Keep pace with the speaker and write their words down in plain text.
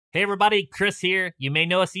Hey everybody, Chris here. You may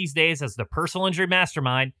know us these days as the Personal Injury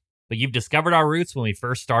Mastermind, but you've discovered our roots when we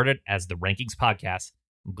first started as the Rankings Podcast.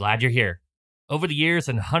 I'm glad you're here. Over the years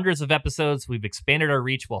and hundreds of episodes, we've expanded our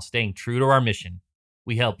reach while staying true to our mission.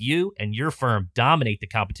 We help you and your firm dominate the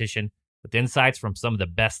competition with insights from some of the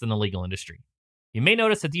best in the legal industry. You may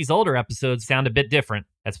notice that these older episodes sound a bit different.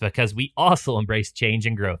 That's because we also embrace change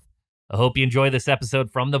and growth. I hope you enjoy this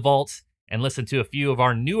episode from the vaults and listen to a few of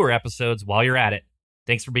our newer episodes while you're at it.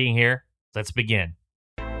 Thanks for being here. Let's begin.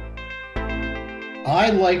 I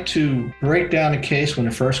like to break down a case when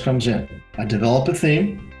it first comes in. I develop a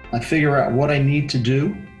theme. I figure out what I need to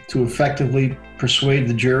do to effectively persuade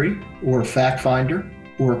the jury or a fact finder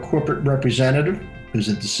or a corporate representative who's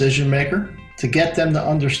a decision maker to get them to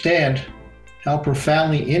understand how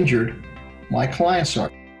profoundly injured my clients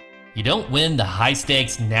are. You don't win the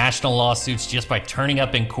high-stakes national lawsuits just by turning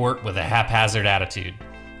up in court with a haphazard attitude.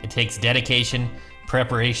 It takes dedication,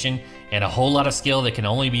 preparation, and a whole lot of skill that can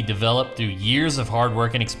only be developed through years of hard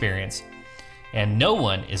work and experience. And no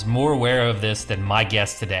one is more aware of this than my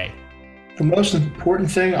guest today. The most important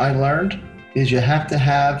thing I learned is you have to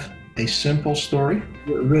have a simple story.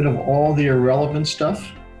 Get rid of all the irrelevant stuff.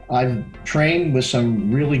 I've trained with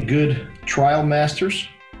some really good trial masters.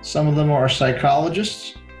 Some of them are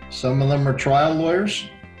psychologists. Some of them are trial lawyers.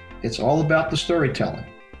 It's all about the storytelling.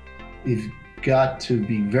 You've got to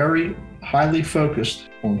be very highly focused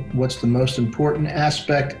on what's the most important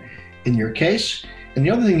aspect in your case. And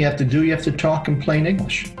the other thing you have to do, you have to talk in plain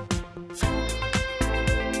English.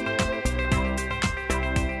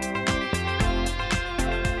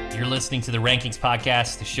 You're listening to the Rankings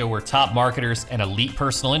Podcast, the show where top marketers and elite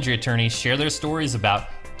personal injury attorneys share their stories about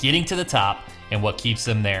getting to the top and what keeps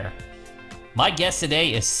them there. My guest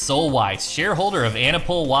today is Sol Weiss, shareholder of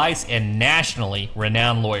Anapol Weiss and nationally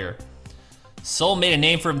renowned lawyer. Sol made a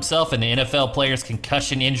name for himself in the NFL players'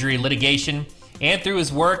 concussion injury litigation and through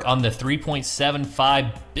his work on the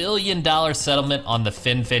 $3.75 billion settlement on the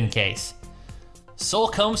Fen-Phen case. Sol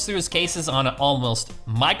combs through his cases on an almost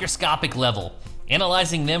microscopic level,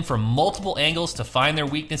 analyzing them from multiple angles to find their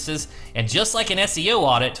weaknesses, and just like an SEO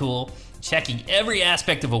audit tool, checking every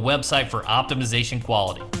aspect of a website for optimization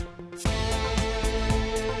quality.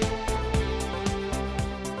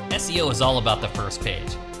 SEO is all about the first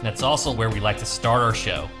page. And that's also where we like to start our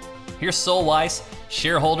show. Here's Sol Weiss,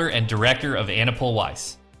 shareholder and director of Anapol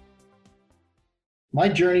Weiss. My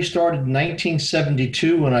journey started in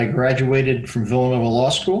 1972 when I graduated from Villanova Law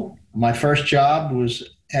School. My first job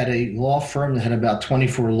was at a law firm that had about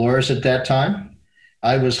 24 lawyers at that time.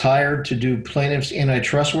 I was hired to do plaintiff's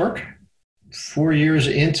antitrust work. 4 years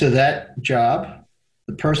into that job,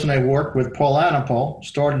 the person I worked with, Paul Anapol,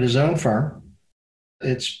 started his own firm.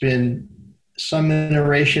 It's been some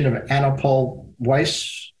iteration of Anapol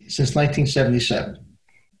Weiss since 1977.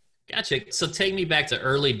 Gotcha. So take me back to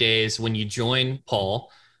early days when you joined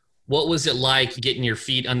Paul. What was it like getting your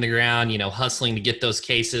feet on the ground, hustling to get those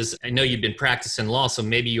cases? I know you've been practicing law, so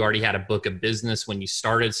maybe you already had a book of business when you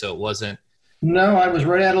started, so it wasn't. No, I was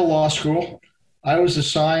right out of law school. I was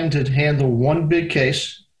assigned to handle one big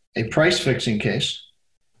case, a price-fixing case,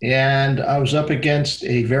 and I was up against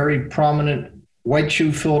a very prominent White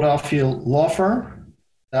Shoe Philadelphia law firm.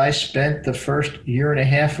 I spent the first year and a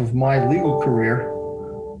half of my legal career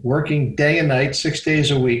working day and night, 6 days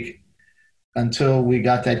a week, until we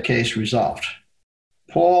got that case resolved.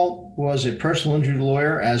 Paul was a personal injury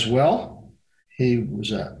lawyer as well. He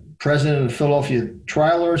was a president of the Philadelphia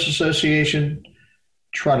Trial Lawyers Association,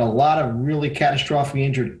 tried a lot of really catastrophic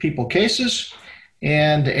injured people cases.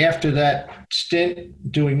 And after that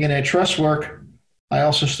stint doing antitrust work, I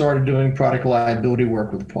also started doing product liability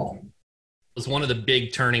work with Paul. Was one of the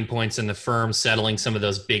big turning points in the firm settling some of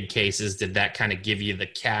those big cases? Did that kind of give you the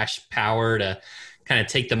cash power to kind of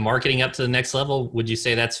take the marketing up to the next level? Would you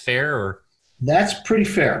say that's fair? Or that's pretty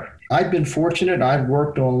fair. I've been fortunate. I've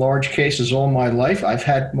worked on large cases all my life. I've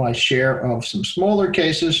had my share of some smaller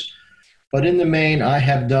cases, but in the main, I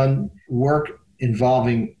have done work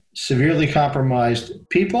involving severely compromised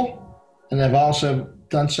people, and I've also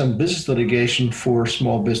done some business litigation for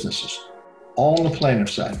small businesses, all on the plaintiff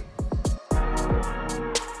side.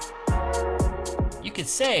 You could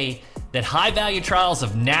say that high-value trials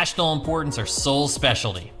of national importance are Sol's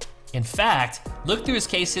specialty. In fact, look through his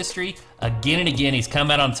case history. Again and again, he's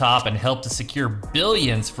come out on top and helped to secure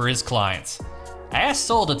billions for his clients. I asked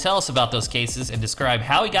Sol to tell us about those cases and describe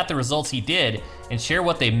how he got the results he did and share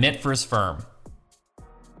what they meant for his firm.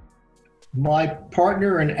 My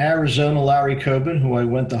partner in Arizona, Larry Coben, who I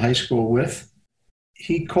went to high school with,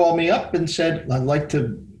 he called me up and said, I'd like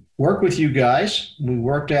to work with you guys. We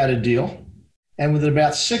worked out a deal. And within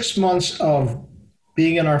about 6 months of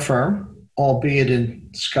being in our firm, albeit in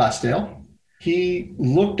Scottsdale, he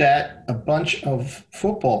looked at a bunch of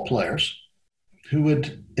football players who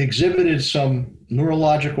had exhibited some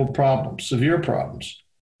neurological problems, severe problems.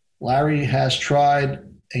 Larry has tried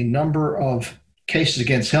a number of cases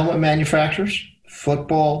against helmet manufacturers,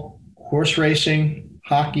 football, horse racing,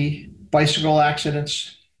 hockey, bicycle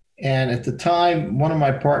accidents. And at the time, one of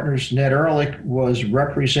my partners, Ned Ehrlich, was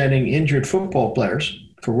representing injured football players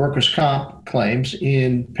for workers' comp claims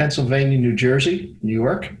in Pennsylvania, New Jersey, New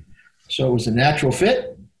York. So it was a natural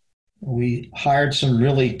fit. We hired some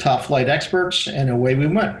really top flight experts, and away we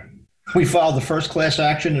went. We filed the first class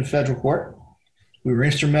action in federal court. We were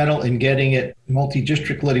instrumental in getting it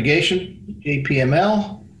multi-district litigation,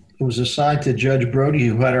 APML. It was assigned to Judge Brody,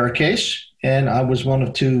 who had our case, and I was one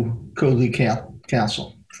of two co-lead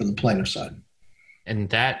counsel for the plaintiff side. And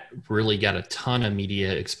that really got a ton of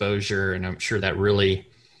media exposure, and I'm sure that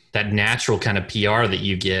natural kind of PR that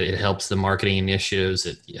you get, it helps the marketing initiatives,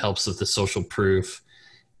 it helps with the social proof.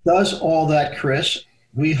 Does all that, Chris.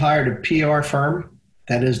 We hired a PR firm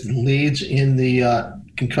that is the leads in the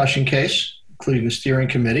concussion case, including the steering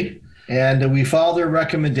committee. And we followed their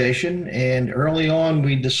recommendation. And early on,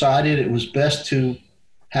 we decided it was best to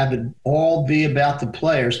have it all be about the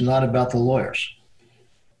players, not about the lawyers.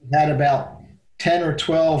 We had about 10 or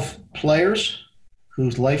 12 players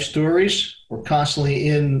whose life stories were constantly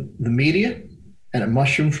in the media, and it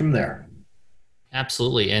mushroomed from there.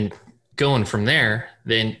 Absolutely. And going from there,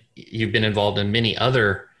 then you've been involved in many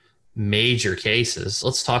other major cases.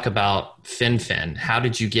 Let's talk about Fen-Phen. How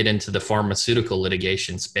did you get into the pharmaceutical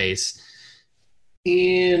litigation space?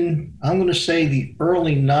 In, I'm going to say, the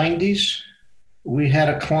early 90s, we had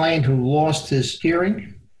a client who lost his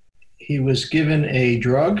hearing. He was given a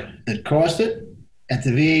drug that caused it at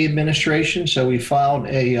the VA administration, so we filed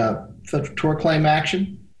a federal tort claim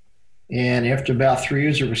action. And after about 3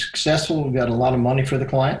 years, it was successful. We got a lot of money for the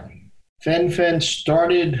client. Fen-Phen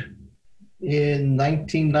started in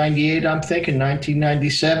 1998, I'm thinking,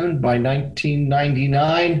 1997. By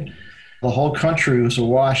 1999, the whole country was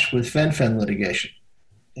awash with Fen-Phen litigation.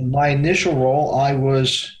 In my initial role, I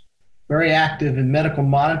was very active in medical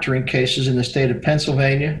monitoring cases in the state of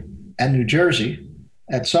Pennsylvania and New Jersey.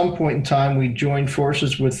 At some point in time, we joined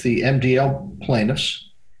forces with the MDL plaintiffs,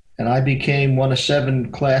 and I became one of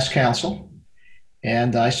 7 class counsel.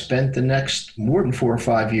 And I spent the next more than 4 or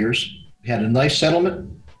 5 years. We had a nice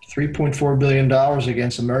settlement, $3.4 billion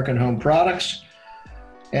against American Home Products.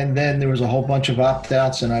 And then there was a whole bunch of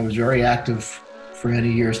opt-outs, and I was very active for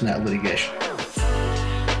many years in that litigation.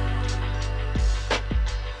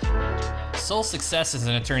 Sol's success as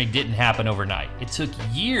an attorney didn't happen overnight. It took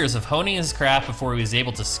years of honing his craft before he was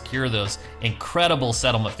able to secure those incredible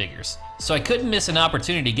settlement figures. So I couldn't miss an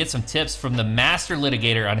opportunity to get some tips from the master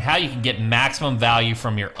litigator on how you can get maximum value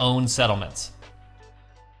from your own settlements.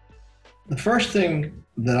 The first thing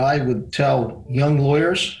that I would tell young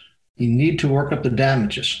lawyers, you need to work up the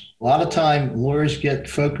damages. A lot of time, lawyers get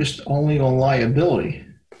focused only on liability,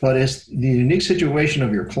 but it's the unique situation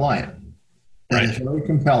of your client that is very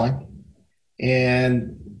compelling,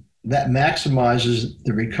 and that maximizes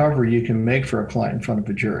the recovery you can make for a client in front of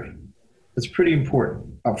a jury. That's pretty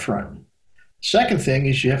important up front. Second thing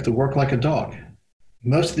is you have to work like a dog.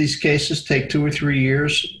 Most of these cases take 2 or 3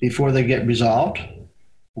 years before they get resolved.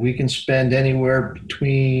 We can spend anywhere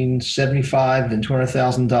between $75,000 and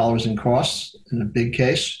 $200,000 in costs in a big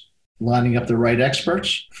case, lining up the right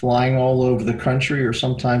experts, flying all over the country or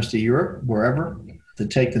sometimes to Europe, wherever, to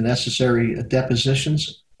take the necessary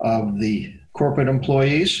depositions of the corporate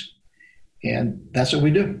employees. And that's what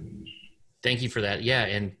we do. Thank you for that. Yeah.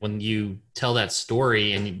 And when you tell that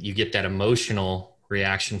story and you get that emotional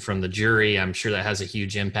reaction from the jury, I'm sure that has a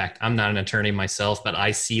huge impact. I'm not an attorney myself, but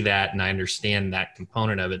I see that and I understand that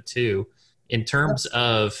component of it too. In terms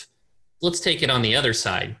of, let's take it on the other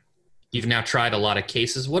side. You've now tried a lot of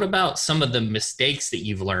cases. What about some of the mistakes that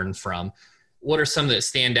you've learned from? What are some that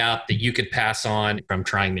stand out that you could pass on from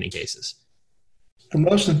trying many cases? The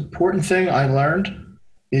most important thing I learned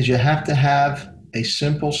is you have to have a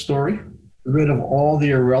simple story, get rid of all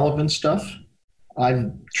the irrelevant stuff.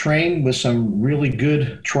 I've trained with some really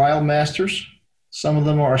good trial masters. Some of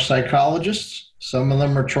them are psychologists. Some of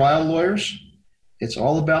them are trial lawyers. It's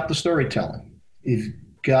all about the storytelling. You've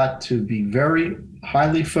got to be very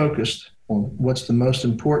highly focused on what's the most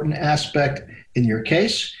important aspect in your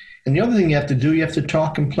case. And the other thing you have to do, you have to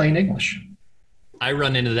talk in plain English. I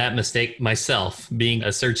run into that mistake myself, being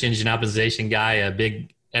a search engine optimization guy, a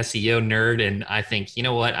big SEO nerd. And I think, you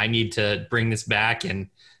know what, I need to bring this back and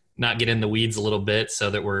not get in the weeds a little bit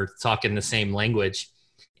so that we're talking the same language.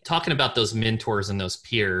 Talking about those mentors and those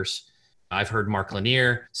peers, I've heard Mark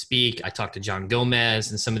Lanier speak. I talked to John Gomez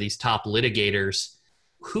and some of these top litigators.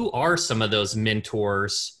 Who are some of those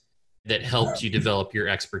mentors that helped you develop your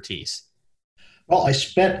expertise? Well, I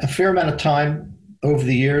spent a fair amount of time over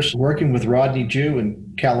the years working with Rodney Jew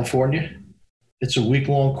in California. It's a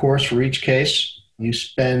week-long course for each case. You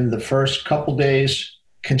spend the first couple days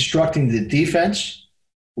constructing the defense,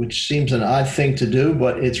 which seems an odd thing to do,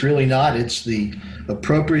 but it's really not. It's the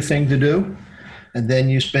appropriate thing to do. And then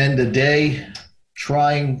you spend a day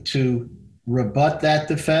trying to rebut that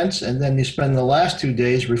defense, and then you spend the last 2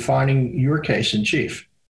 days refining your case in chief.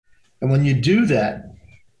 And when you do that,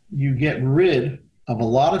 you get rid of a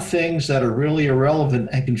lot of things that are really irrelevant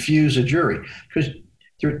and confuse a jury, because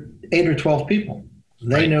there are 8 or 12 people.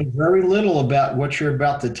 They know very little about what you're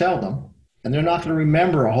about to tell them, and they're not going to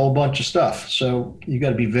remember a whole bunch of stuff. So you got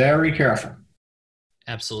to be very careful.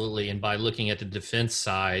 Absolutely. And by looking at the defense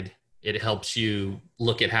side, it helps you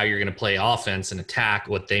look at how you're going to play offense and attack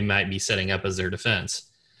what they might be setting up as their defense.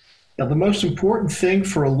 Now, the most important thing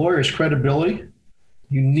for a lawyer is credibility.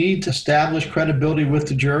 You need to establish credibility with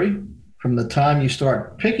the jury from the time you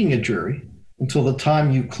start picking a jury until the time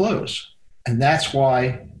you close. And that's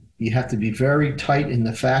why you have to be very tight in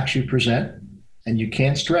the facts you present, and you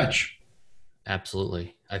can't stretch.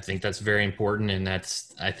 Absolutely. I think that's very important. And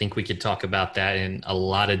I think we could talk about that in a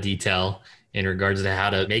lot of detail in regards to how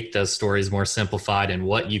to make those stories more simplified and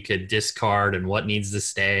what you could discard and what needs to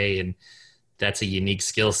stay. And that's a unique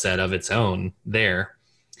skill set of its own there.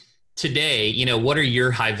 Today, what are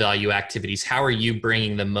your high value activities? How are you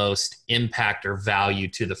bringing the most impact or value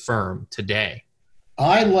to the firm today?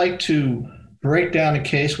 I like to break down a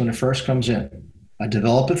case when it first comes in. I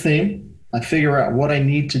develop a theme. I figure out what I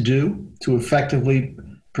need to do to effectively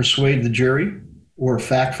persuade the jury or a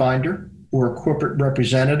fact finder or a corporate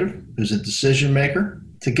representative who's a decision maker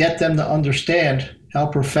to get them to understand how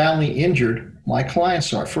profoundly injured my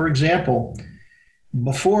clients are. For example,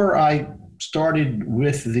 before I started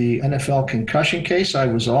with the NFL concussion case, I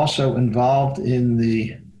was also involved in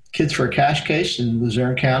the Kids for Cash case in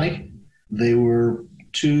Luzerne County. They were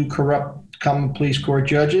 2 corrupt common police court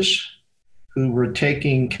judges who were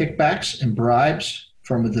taking kickbacks and bribes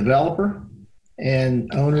from a developer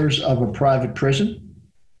and owners of a private prison.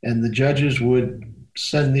 And the judges would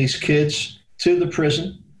send these kids to the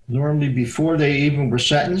prison, normally before they even were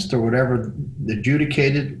sentenced or whatever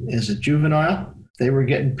adjudicated as a juvenile. They were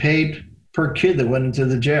getting paid per kid that went into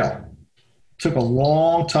the jail. It took a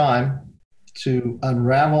long time to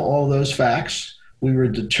unravel all those facts. We were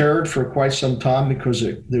deterred for quite some time because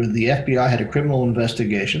the FBI had a criminal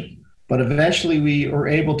investigation. But eventually we were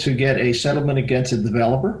able to get a settlement against a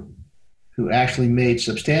developer who actually made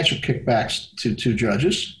substantial kickbacks to 2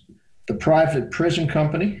 judges, the private prison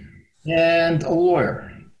company, and a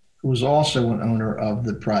lawyer who was also an owner of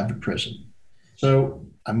the private prison. So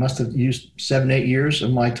I must have used 7-8 years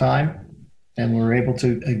of my time, and we were able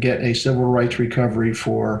to get a civil rights recovery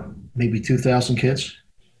for maybe 2,000 kids.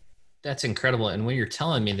 That's incredible. And when you're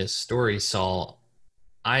telling me this story, Saul,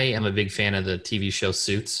 I am a big fan of the TV show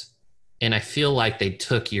Suits. And I feel like they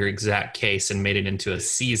took your exact case and made it into a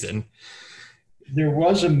season. There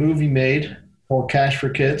was a movie made called Cash for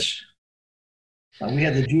Kids. We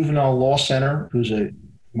had the Juvenile Law Center,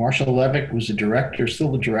 Marsha Levick was the director,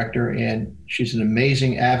 still the director, and she's an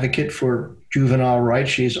amazing advocate for juvenile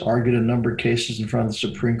rights. She's argued a number of cases in front of the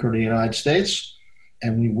Supreme Court of the United States.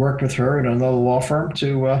 And we worked with her and another law firm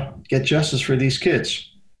to get justice for these kids.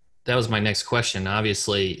 That was my next question.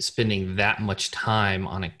 Obviously, spending that much time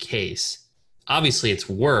on a case, obviously it's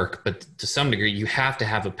work, but to some degree, you have to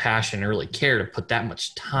have a passion and really care to put that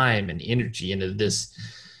much time and energy into this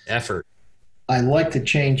effort. I like to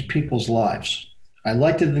change people's lives. I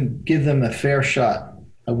like to give them a fair shot.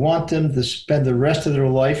 I want them to spend the rest of their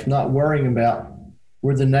life not worrying about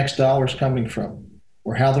where the next dollar is coming from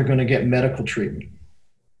or how they're going to get medical treatment.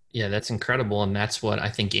 Yeah, that's incredible. And that's what I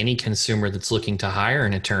think any consumer that's looking to hire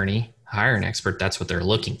an attorney, hire an expert, that's what they're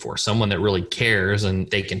looking for. Someone that really cares and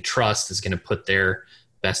they can trust is going to put their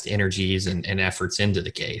best energies and efforts into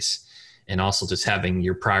the case. And also just having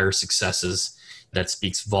your prior successes, that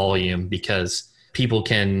speaks volume, because people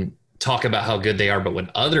can talk about how good they are, but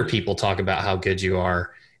when other people talk about how good you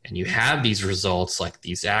are and you have these results, like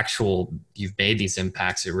you've made these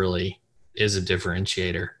impacts, it really is a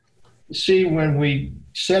differentiator. See, when we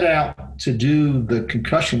set out to do the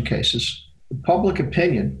concussion cases, the public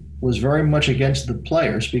opinion was very much against the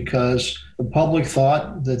players because the public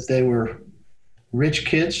thought that they were rich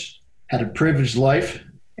kids, had a privileged life,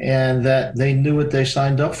 and that they knew what they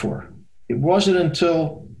signed up for. It wasn't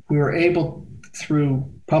until we were able, through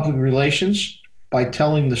public relations by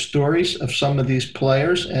telling the stories of some of these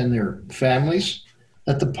players and their families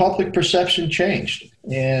that the public perception changed.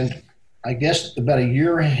 And I guess about a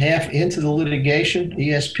year and a half into the litigation,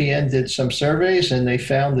 ESPN did some surveys and they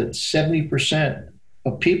found that 70%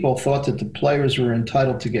 of people thought that the players were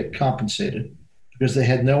entitled to get compensated because they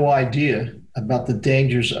had no idea about the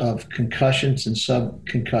dangers of concussions and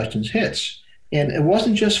sub-concussions hits. And it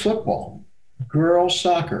wasn't just football. Girls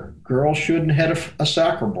soccer. Girls shouldn't hit a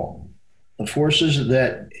soccer ball. The forces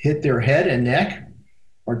that hit their head and neck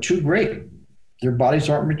are too great. Their bodies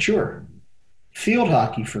aren't mature. Field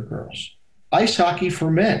hockey for girls. Ice hockey for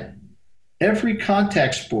men. Every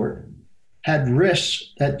contact sport had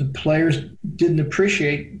risks that the players didn't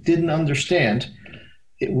appreciate, didn't understand.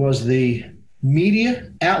 It was the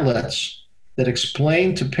media outlets that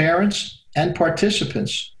explained to parents and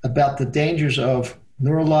participants about the dangers of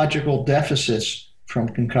neurological deficits from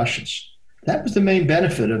concussions. That was the main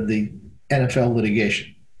benefit of the NFL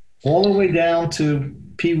litigation, all the way down to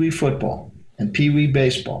Pee Wee football and Pee Wee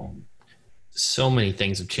baseball. So many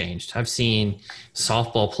things have changed. I've seen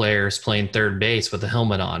softball players playing third base with a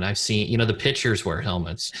helmet on. I've seen, the pitchers wear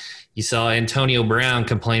helmets. You saw Antonio Brown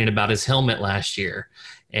complaining about his helmet last year,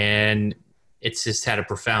 and it's just had a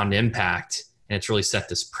profound impact, and it's really set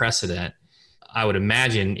this precedent. I would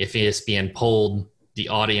imagine if ESPN polled the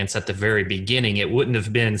audience at the very beginning, it wouldn't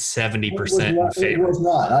have been 70% in favor. It was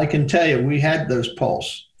not. I can tell you, we had those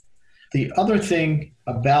polls. The other thing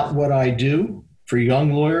about what I do for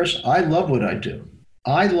young lawyers, I love what I do.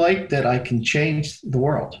 I like that I can change the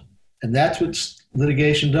world, and that's what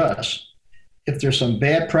litigation does. If there's some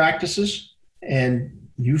bad practices and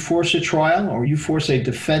you force a trial or you force a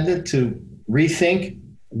defendant to rethink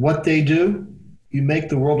what they do, you make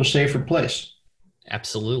the world a safer place.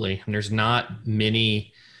 Absolutely. And there's not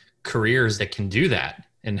many careers that can do that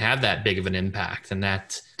and have that big of an impact and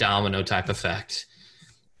that domino type effect.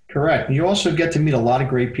 Correct. You also get to meet a lot of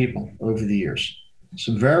great people over the years.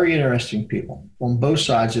 Some very interesting people on both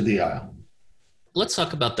sides of the aisle. Let's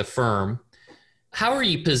talk about the firm. How are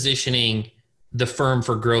you positioning the firm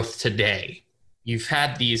for growth today? You've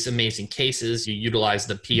had these amazing cases. You utilize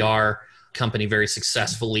the PR company very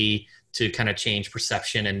successfully to kind of change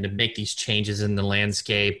perception and to make these changes in the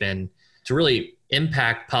landscape and to really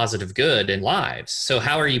impact positive good in lives. So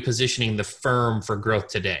how are you positioning the firm for growth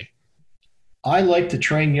today? I like to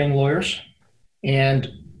train young lawyers,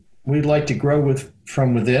 and we'd like to grow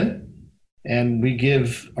from within. And we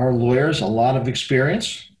give our lawyers a lot of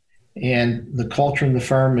experience. And the culture in the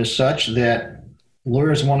firm is such that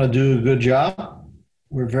lawyers want to do a good job.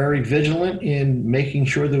 We're very vigilant in making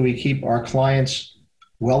sure that we keep our clients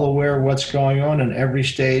well aware of what's going on in every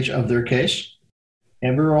stage of their case.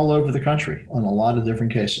 And we're all over the country on a lot of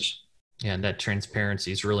different cases. Yeah, that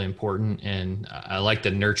transparency is really important. And I like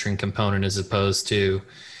the nurturing component as opposed to,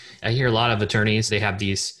 I hear a lot of attorneys, they have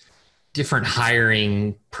these different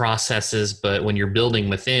hiring processes, but when you're building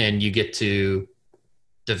within, you get to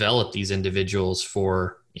develop these individuals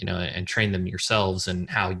for, and train them yourselves and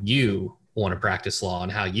how you want to practice law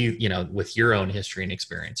and how you, with your own history and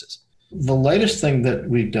experiences. The latest thing that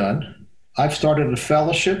we've done, I've started a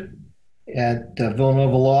fellowship at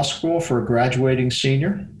Villanova Law School for a graduating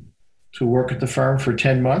senior to work at the firm for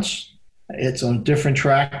 10 months. It's on a different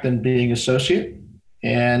track than being associate,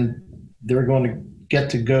 and they're going to get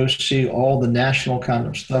to go see all the national kind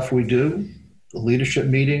of stuff we do, the leadership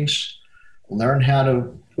meetings, learn how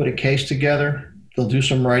to put a case together. They'll do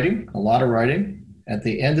some writing, a lot of writing. At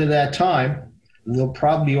the end of that time, they'll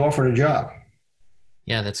probably be offered a job.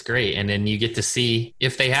 Yeah, that's great. And then you get to see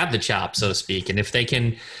if they have the chop, so to speak, and if they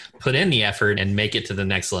can put in the effort and make it to the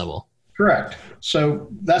next level. Correct. So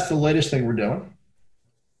that's the latest thing we're doing.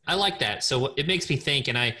 I like that. So it makes me think,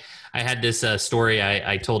 and I had this story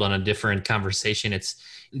I told on a different conversation. It's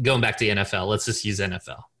going back to the NFL. Let's just use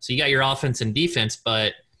NFL. So you got your offense and defense,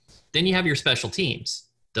 but then you have your special teams.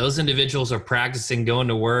 Those individuals are practicing going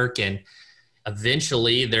to work, and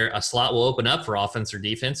eventually a slot will open up for offense or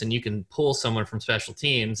defense, and you can pull someone from special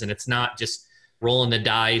teams. And it's not just rolling the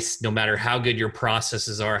dice, no matter how good your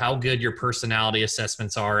processes are, how good your personality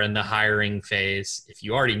assessments are in the hiring phase. If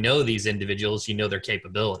you already know these individuals, you know their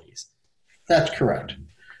capabilities. That's correct.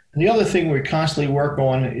 And the other thing we constantly work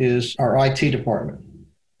on is our IT department.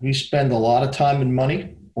 We spend a lot of time and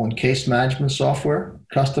money on case management software,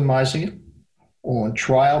 customizing it, on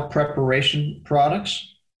trial preparation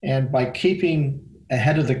products. And by keeping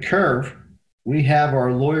ahead of the curve, we have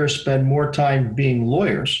our lawyers spend more time being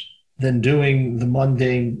lawyers than doing the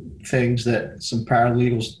mundane things that some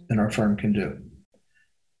paralegals in our firm can do.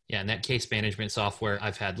 Yeah, and that case management software,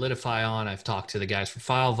 I've had Litify on. I've talked to the guys from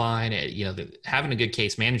FileVine. Having a good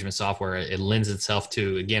case management software, it lends itself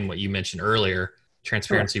to, again, what you mentioned earlier,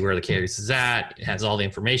 transparency where the case is at. It has all the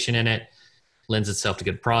information in it, lends itself to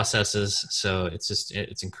good processes. So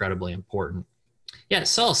it's incredibly important. Yeah,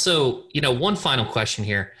 Sol, so, one final question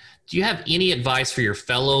here. Do you have any advice for your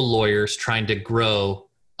fellow lawyers trying to grow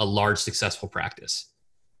a large, successful practice?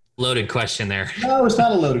 Loaded question there. No, it's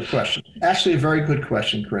not a loaded question. Actually, a very good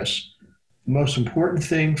question, Chris. The most important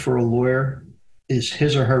thing for a lawyer is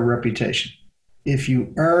his or her reputation. If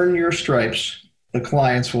you earn your stripes, the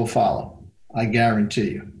clients will follow. I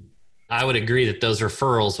guarantee you. I would agree that those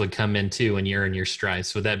referrals would come in too when you earn your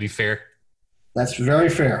stripes. Would that be fair? That's very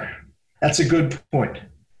fair. That's a good point.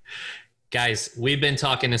 Guys, we've been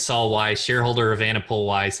talking to Sol Weiss, shareholder of Anapol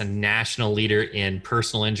Weiss, a national leader in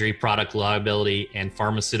personal injury, product liability, and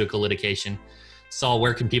pharmaceutical litigation. Sol,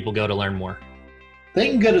 where can people go to learn more? They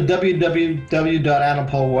can go to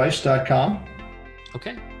www.anapolweiss.com.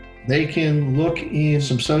 Okay. They can look in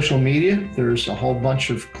some social media. There's a whole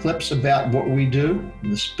bunch of clips about what we do,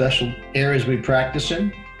 the special areas we practice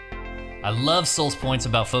in. I love Sol's points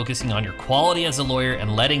about focusing on your quality as a lawyer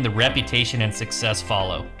and letting the reputation and success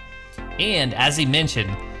follow. And as he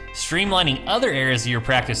mentioned, streamlining other areas of your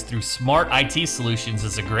practice through smart IT solutions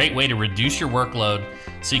is a great way to reduce your workload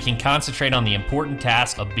so you can concentrate on the important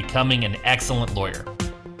task of becoming an excellent lawyer.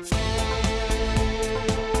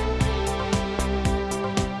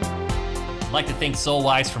 I'd like to thank Sol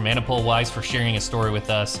Weiss from Anapol Weiss for sharing his story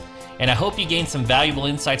with us, and I hope you gained some valuable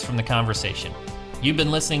insights from the conversation. You've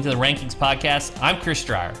been listening to the Rankings Podcast. I'm Chris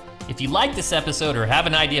Dreyer. If you like this episode or have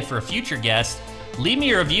an idea for a future guest, leave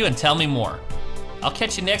me a review and tell me more. I'll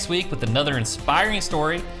catch you next week with another inspiring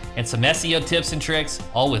story and some SEO tips and tricks,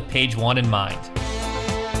 all with page 1 in mind.